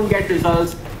students don't get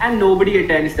results and nobody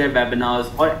attends their webinars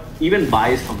or even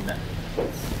buys from them.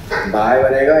 Bye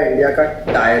banega India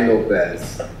ka Tai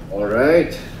Lopez. All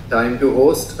right. Time to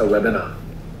host a webinar.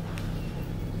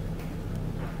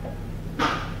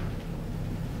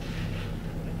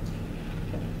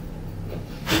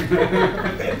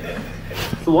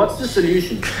 So what's the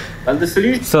solution? Well, the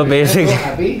solution. So basically,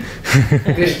 Happy?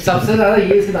 सबसे ज़्यादा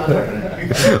ये इसका नाम पढ़ रहा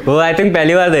है। वो I think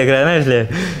पहली बार देख रहा है ना इसलिए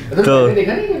तो मैंने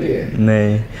देखा नहीं कभी।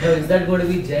 नहीं So is that going to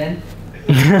be Jen?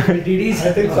 DDs,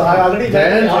 I think so. I already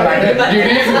DDs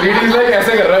like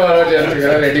ऐसे कर रहा है बार-बार जैन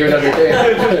मेरा रेडी वाला बेटे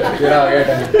तेरा आ गया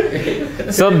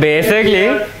time. So basically,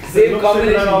 Same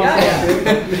combination.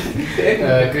 Yeah.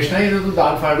 Krishna ये तो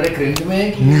दाल फाड़ रहे क्रिंज में है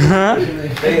कि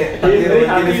He is very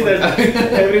happy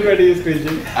that everybody is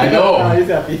cringing. I know. He's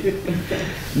happy.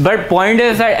 but point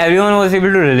is that everyone was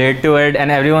able to relate to it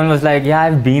and everyone was like, yeah,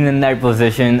 I've been in that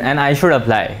position and I should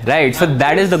apply, right? So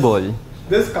that is the goal.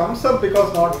 This comes up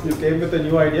because not you came with a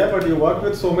new idea, but you work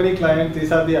with so many clients.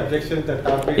 These are the objections that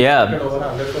can't be taken over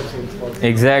hundreds of sales calls.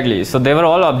 Exactly. So they were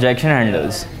all objection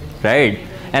handles, right?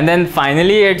 And then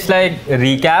finally, it's like a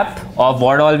recap of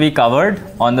what all we covered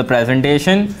on the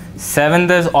presentation. 7th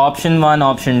is option 1,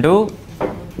 option 2.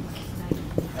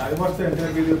 I watched the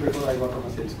entire video before I got on a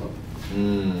sales call.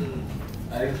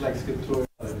 I didn't like skip through it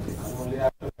or anything. I'm only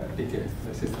after that TK.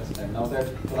 That's it. First time. Now that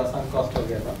Rasan cost हो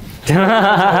गया ना.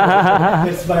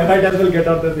 It's might as well get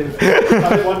out the sales.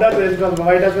 I want that sales call.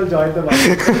 Might as well join the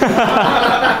market.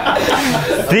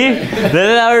 See, this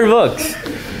is how it works.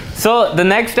 So the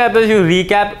next step is you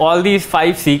recap all these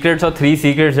 5 secrets or 3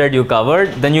 secrets that you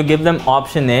covered. Then you give them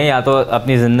option A, या तो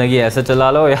अपनी ज़िंदगी ऐसे चला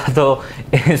लो या तो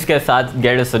इसके साथ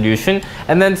get a solution.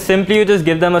 And then simply you just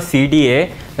give them a CTA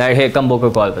that hey, come book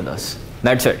a call with us.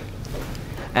 That's it.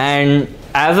 And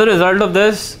as a result of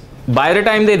this, by the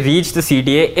time they reach the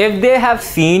CTA, if they have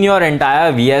seen your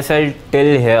entire VSL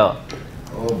till here,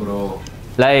 oh bro,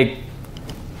 like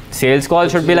sales call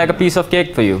should be like a piece of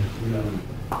cake for you.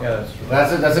 Yeah,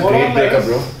 that's a great breaker,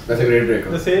 bro. That's a great breaker.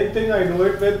 The same thing I do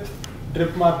it with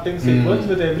drip marketing sequence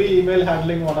with every email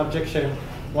handling one objection,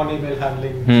 one email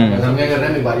handling. हम क्या कर रहे हैं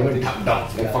मेरी बारी में like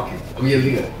fuck it, अभी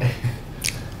जल्दी कर.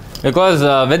 Because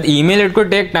with email it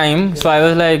could take time, so I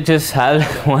was like, just have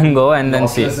one go and then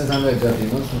see. But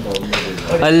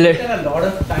it took a lot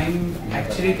of time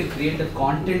actually to create the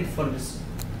content for this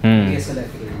PSL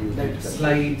activity, like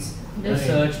slides, the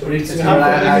search, bricks. No,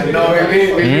 we'll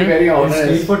be very honest.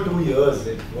 It for 2 years.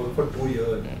 It worked for 2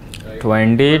 years. Right?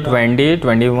 20, 20,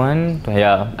 21,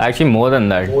 yeah, actually more than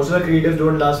that. Most of the creatives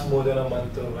don't last more than a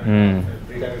month.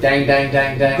 Dang.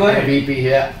 Go ahead. VP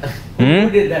here. Who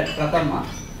did that? Pratama.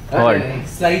 What?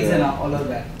 Slides and all of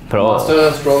that. Pro.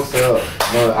 Master strokes.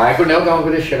 No, I could never come up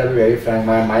with this shit. I'll be very frank.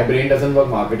 My brain doesn't work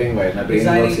marketing wise. My brain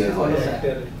works Designing, all of sales.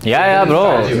 that. Yeah, bro.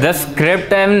 The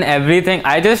script and everything.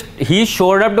 He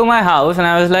showed up to my house and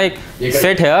I was like,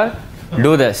 sit here,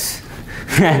 do this.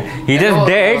 He just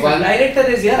did. Director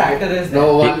is here, actor is there.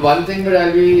 No, one thing that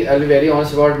I'll be very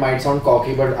honest about, might sound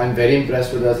cocky, but I'm very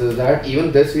impressed with us is that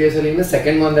even this VSL, even the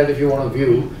second one that if you want to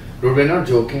view, dude, we're not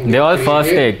joking. They're all first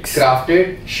takes.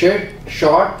 Crafted, shit,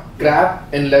 shot,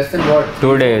 crap in less than what?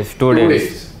 2 days. 2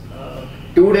 days.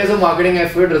 2 days of marketing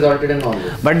effort resulted in all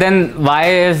this. But then why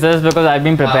is this? Because I've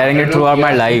been preparing it throughout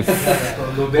my life.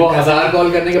 वो 1000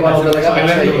 call करने के बाद पता लगा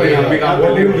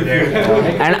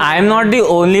And I'm not the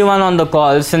only one on the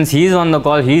call. Since he's on the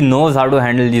call, he knows how to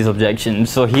handle these objections.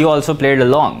 So he also played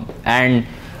along. And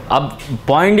अब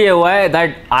point ये हुआ है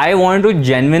that I want to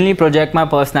genuinely project my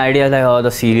personality as like oh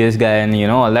the serious guy and you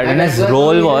know all that. And his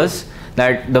role was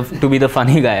that to be the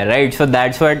funny guy, right? So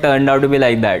that's why it turned out to be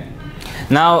like that.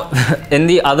 Now in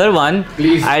the other one,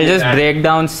 I'll just break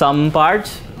down some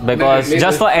parts because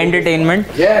just for entertainment.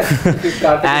 Yes.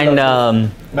 And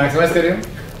maximize करियो.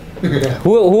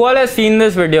 who all has seen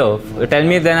this video? Tell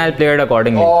me, then I'll play it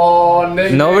accordingly. Oh,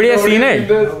 nobody has seen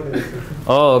it.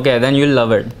 Oh, okay, then you'll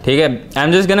love it. Okay,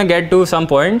 I'm just gonna get to some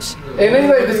points.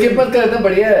 Anyway, skip मत कर, इतना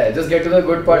बढ़िया है. Just get to the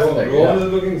good parts. Rohan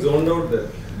is looking zoned out there.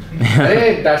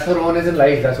 Hey, that's what Rohan is in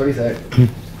life. That's what he said.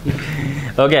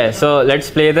 Okay, so let's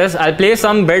play this. I'll play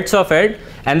some bits of it,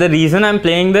 and the reason I'm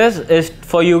playing this is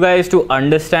for you guys to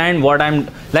understand what I'm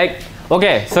like.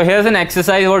 Okay, so here's an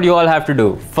exercise what you all have to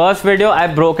do. First video, I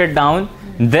broke it down.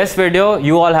 This video,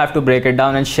 you all have to break it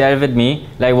down and share with me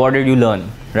like what did you learn,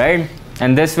 right?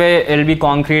 and this way it'll be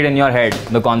concrete in your head,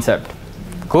 the concept.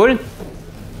 Cool?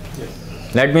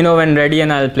 Yes. Let me know when ready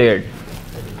and I'll play it.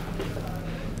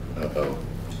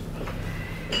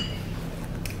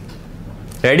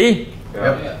 Ready?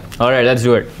 Yep. Alright, let's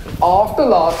do it. After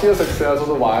last year's success of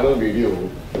the viral video,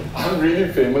 I'm really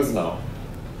famous now.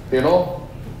 You know,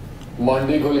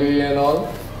 Mandi Khul Gayi and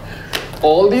all.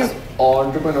 All these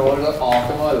entrepreneurs are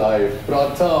after my life.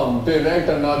 Pratham, direct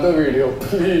another video,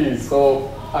 please.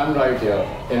 So I'm right here.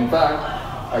 In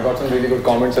fact, I got some really good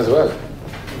comments as well.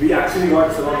 We actually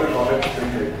got some of the comments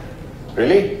printed.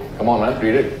 Really? Come on, man,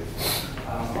 read it.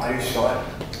 Are you sure?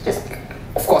 Yes,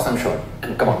 of course I'm sure.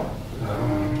 Come on.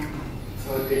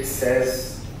 So it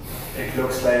says, it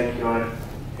looks like your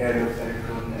hair looks like a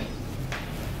drone.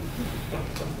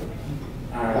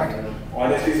 And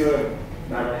honestly, sir,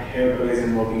 that hair color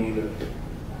isn't working either.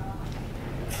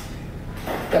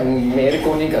 मेरे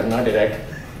को नहीं करना direct.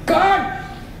 Cut!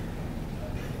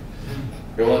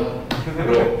 Rohan,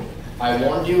 bro, I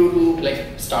want you to like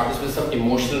start this with some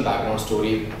emotional background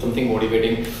story, something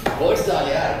motivating. Words डाल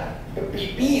यार.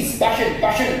 Peace, passion,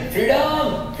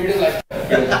 freedom like.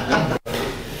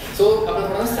 So अपना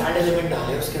थोड़ा stand element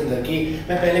डाले उसके अंदर कि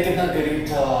मैं पहले कितना गरीब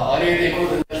था, अरे देखो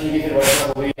धनलक्ष्मी की फिर वर्षा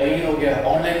हो गई, अमीर हो गया,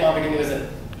 ऑनलाइन मार्केटिंग की वजह से.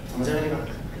 समझ मेरी बात?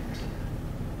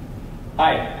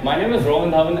 Hi, my name is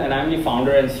Rohan Dhawan and I'm the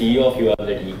founder and CEO of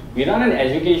ULDT. We run an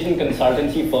education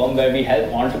consultancy firm where we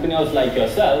help entrepreneurs like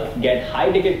yourself get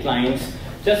high-ticket clients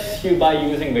just by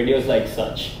using videos like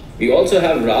such. We also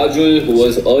have Rajul, who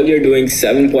was earlier doing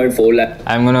 7.4 lakh.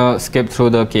 I'm gonna skip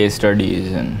through the case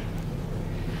studies and...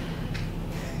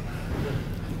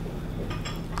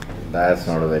 That's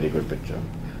not a very good picture.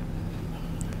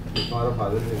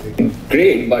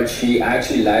 Great, but she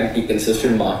actually lacked the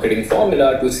consistent marketing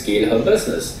formula to scale her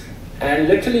business. And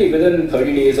literally within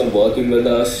 30 days of working with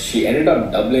us, she ended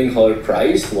up doubling her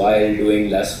price while doing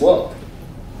less work.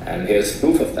 And here's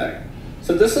proof of that.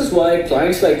 So this is why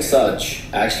clients like such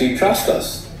actually trust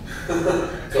us.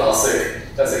 Classic.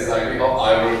 That's exactly how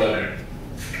I would have done it.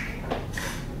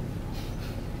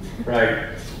 Right.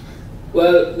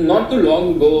 Well, not too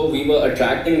long ago, we were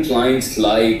attracting clients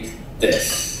like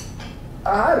this.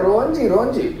 हाँ रोहन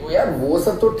जी यार वो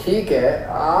सब तो ठीक है,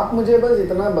 आप मुझे बस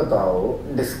इतना बताओ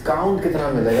डिस्काउंट कितना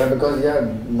मिलेगा, बिकॉज यार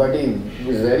but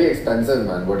is very expensive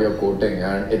man what you are coating,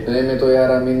 and इतने में तो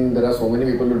यार I mean there are so many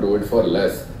people who do it for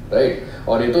less, right?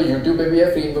 और ये तो YouTube पे भी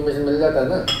है, फ्री इंफॉर्मेशन मिल जाता है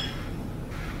ना.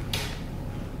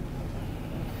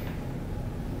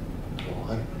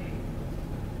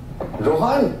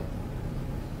 रोहन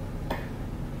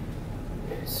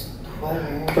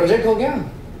प्रोजेक्ट हो गया?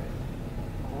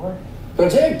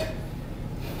 प्रोजेक्ट?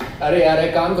 अरे यार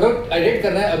एक काम करो, एडिट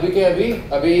करना है अभी के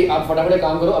अभी आप फटाफट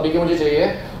काम करो, अभी के मुझे चाहिए.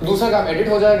 दूसरा काम एडिट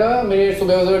हो जाएगा, मेरे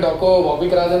सुबह डॉग को वॉक भी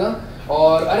करा देना.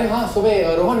 और अरे हाँ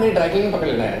सुबह रोहन मेरी ड्राई क्लीनिंग पकड़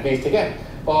लेना है प्लीज, ठीक है?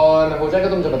 और हो जाएगा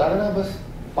तो मुझे बता देना. बस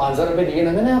 5,000 रुपये दिए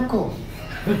ना मैंने आपको.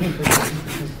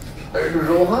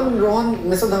 रोहन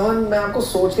मिस्टर धवन, मैं आपको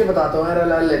सोच के बताता हूँ यार.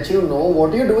 I'll let you know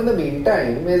what you do in the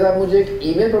meantime is आप मुझे एक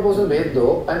ईमेल प्रपोजल भेज दो,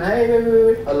 and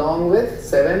wait along with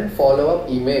 7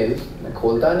 follow-up emails. मैं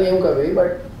खोलता नहीं हूँ कभी, बट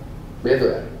भेज दो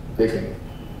यार, देख लेंगे.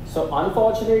 So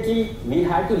unfortunately, we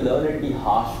had to learn it the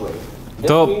harsh way.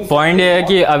 तो पॉइंट ये है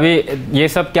कि अभी ये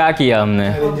सब क्या किया हमने?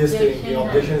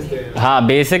 हाँ,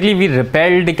 basically we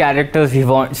repelled the characters we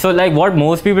want. So like what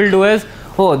most people do is,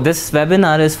 oh, this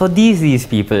webinar is for these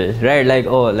people, right? Like,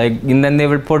 oh, like, and then they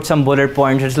will put some bullet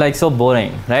points. It's like so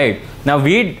boring, right? Now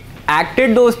we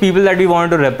acted those people that we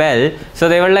wanted to repel. So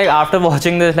they were like, after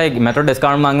watching this, like, मैं तो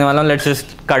discount मांगने वाला हूँ, let's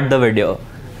just cut the video,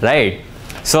 right?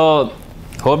 So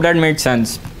hope that made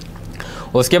sense.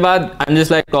 उसके बाद I'm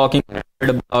just like talking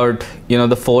about, you know,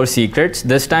 the 4 secrets.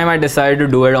 This time I decided to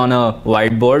do it on a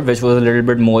whiteboard, which was a little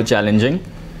bit more challenging,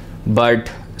 but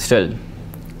still.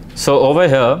 So over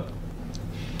here,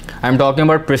 I'm talking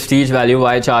about prestige value.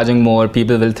 Why charging more,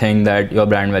 people will think that your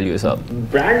brand value is up.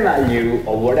 Brand value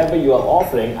or whatever you are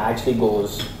offering actually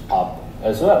goes up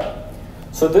as well.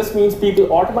 So this means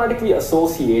people automatically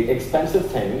associate expensive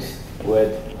things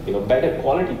with, you know, better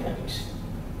quality things.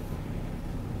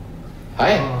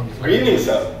 Hi. Good evening,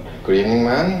 sir. Good evening,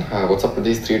 man. What's up with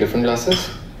these 3 different glasses?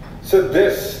 So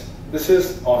this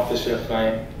is off-the-shelf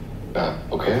line.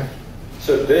 Okay.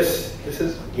 So this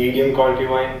is medium quality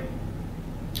wine.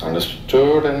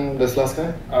 Understood. And this last guy?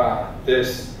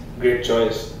 This great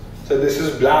choice. So this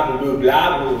is blah blue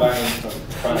wine from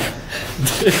France.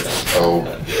 Oh.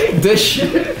 this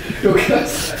shit took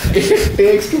us 8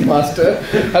 takes to master.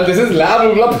 And this is lab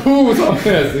rugla poo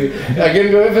something ऐसी.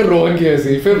 Again go फिर रोहन की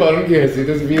ऐसी, फिर वरुण की ऐसी.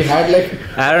 This we had like.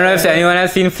 I don't know if anyone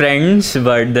has seen Friends,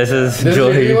 but this is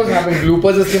Joey. This was happening.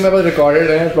 Bloopers इसके मेरे पास recorded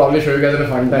हैं. Probably show you guys in a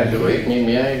fun time. Wait,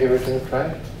 may I give it a try?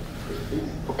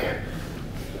 Okay.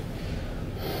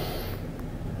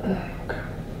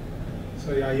 So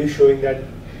are you showing that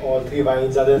all 3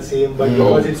 wines are the same, but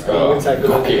because it's proven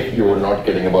psychology? Okay, you were not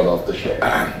kidding about off the shelf.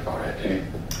 Alright.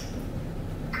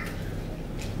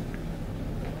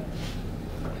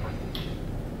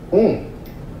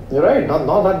 You're right.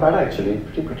 Not that bad actually.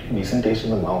 Pretty decent taste in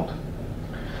the mouth.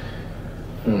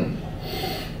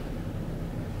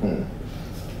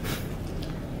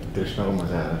 Krishna को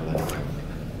मजा आया.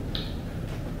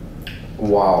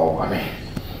 Wow, I mean,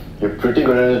 you're pretty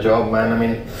good at your job, man. I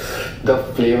mean, the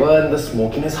flavor and the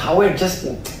smokiness, how it just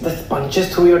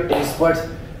punches through your taste buds.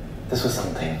 This was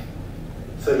something.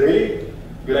 So really,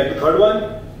 you like the third one?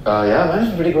 Yeah, man,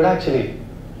 it's pretty good actually.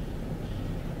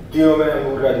 Give me a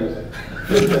mukra juice.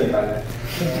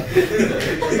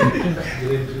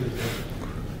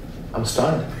 I'm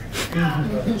stunned.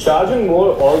 Charging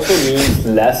more also means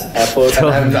less effort. I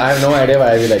have no idea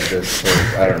why we like this. So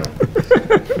I don't know.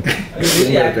 You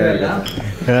really act well, huh?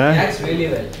 He acts really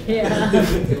well.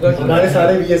 हमारे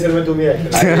सारे VSL में तुम ही act.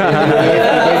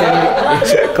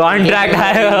 Contract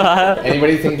आएगा.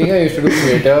 Anybody thinking I used to do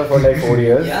theater for like 4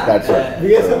 years? Yeah. That's it.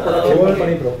 VSL केवल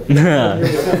funny bro.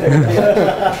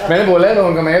 मैंने बोला है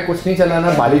लोगों को मैं कुछ नहीं चलाना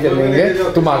बाली चल लेंगे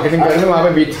तू मार्केटिंग कर ले वहाँ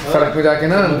पे बीच सड़क पे जाके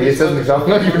ना VSL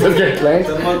निकालना you just get clients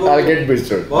I'll get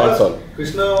blistered that's all.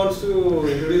 Krishna wants to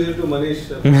introduce you to Manish.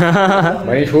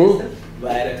 Manish who?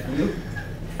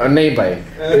 नहीं भाई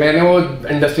मैंने वो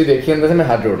इंडस्ट्री देखी अंदर से मैं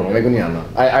हाथ जोड़ रहा हूँ मेरे को नहीं आना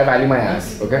I value my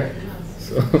ass okay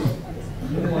so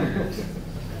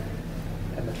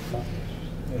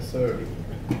Yes sir.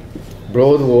 bro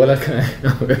वो वाला कहाँ है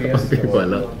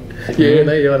वाला ये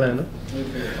ना ये वाला है ना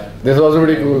this was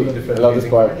pretty cool I love this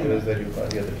part.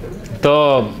 So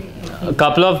a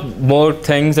couple of more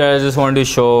things that I just want to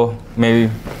show maybe.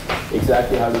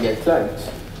 Exactly how to get clients.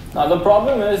 Now the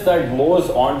problem is that most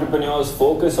entrepreneurs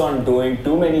focus on doing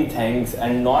too many things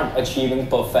and not achieving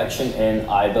perfection in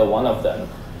either one of them.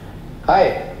 Hi,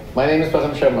 my name is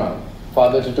Pratham Sharma,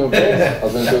 father to 2 kids,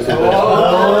 husband to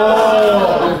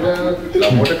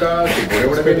 2 motor car,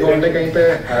 बड़े पेट घूमते कहीं पे,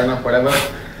 I don't know, whatever.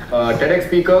 TEDx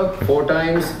speaker 4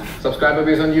 times, subscriber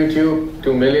base on YouTube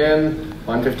 2 million,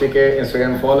 150k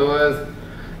Instagram followers,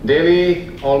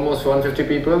 daily almost 150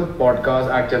 people, podcast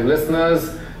active listeners.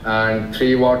 And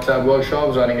 3 WhatsApp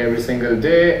workshops running every single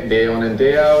day, day on and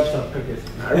day out.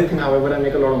 I don't think, however, I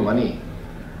make a lot of money.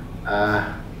 I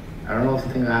don't also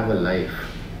think I have a life.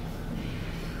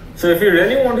 So if you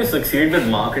really want to succeed with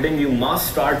marketing, you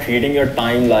must start treating your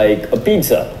time like a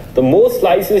pizza. The more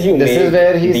slices you make, this is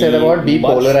where he said about be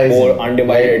polarizing. More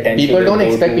undivided attention. People don't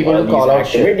expect people to call out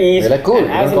shit. They're like, cool. And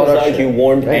as a result, you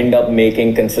won't end up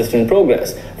making consistent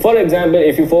progress. For example,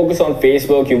 if you focus on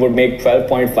Facebook, you would make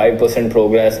 12.5%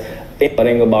 progress in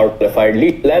worrying about qualified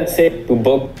leads. Let's say to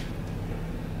book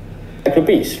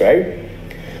rupees, right?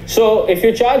 So if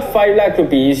you charge 5 lakh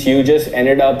rupees, you just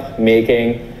ended up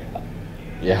making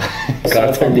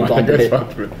from the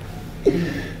competition.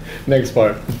 Next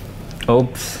part.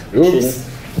 Oops.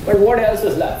 But what else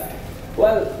is left?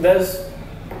 Well, there's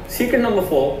secret number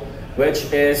 4, which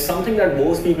is something that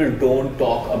most people don't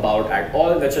talk about at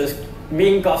all, which is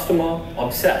being customer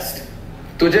obsessed.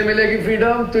 तुझे मिलेगी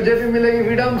freedom, तुझे भी मिलेगी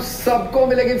freedom, सबको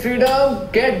मिलेगी freedom.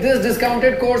 Get this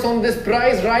discounted course on this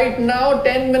price right now.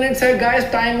 10 minutes है guys,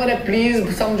 timer है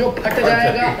please. समझो फट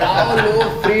जाएगा. आओ लो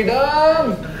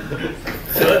freedom.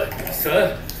 सर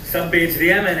सब बेच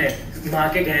दिया है मैंने. माँ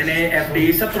के गहने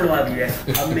FD सब तोड़वा दिया है.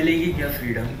 अब मिलेगी क्या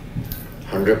freedom?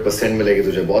 100% मिलेगी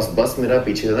तुझे बॉस. बस मेरा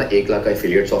पीछे से ना 1 लाख का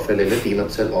एफिलिएट सॉफ्टवेयर ले ले, 3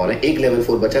 अपसेल और है, 1 लेवल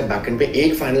 4 बचा है, बैकएंड पे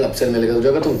 1 फाइनल अपसेल मिलेगा तुझे.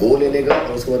 अगर तू वो ले लेगा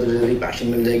और उसके बाद तुझे तेरी पैशन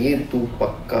मिल जाएगी, तू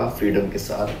पक्का फ्रीडम के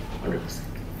साथ 100%.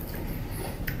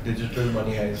 Digital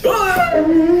money heist.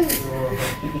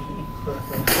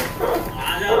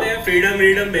 आ जाते हैं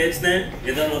freedom बेचते हैं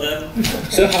इधर उधर.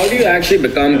 So how do you actually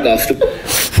become customer?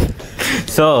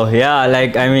 So yeah,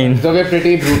 like I mean, so we're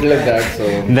pretty brutal at that. So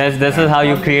this is how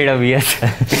you create a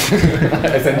VSL.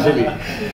 essentially.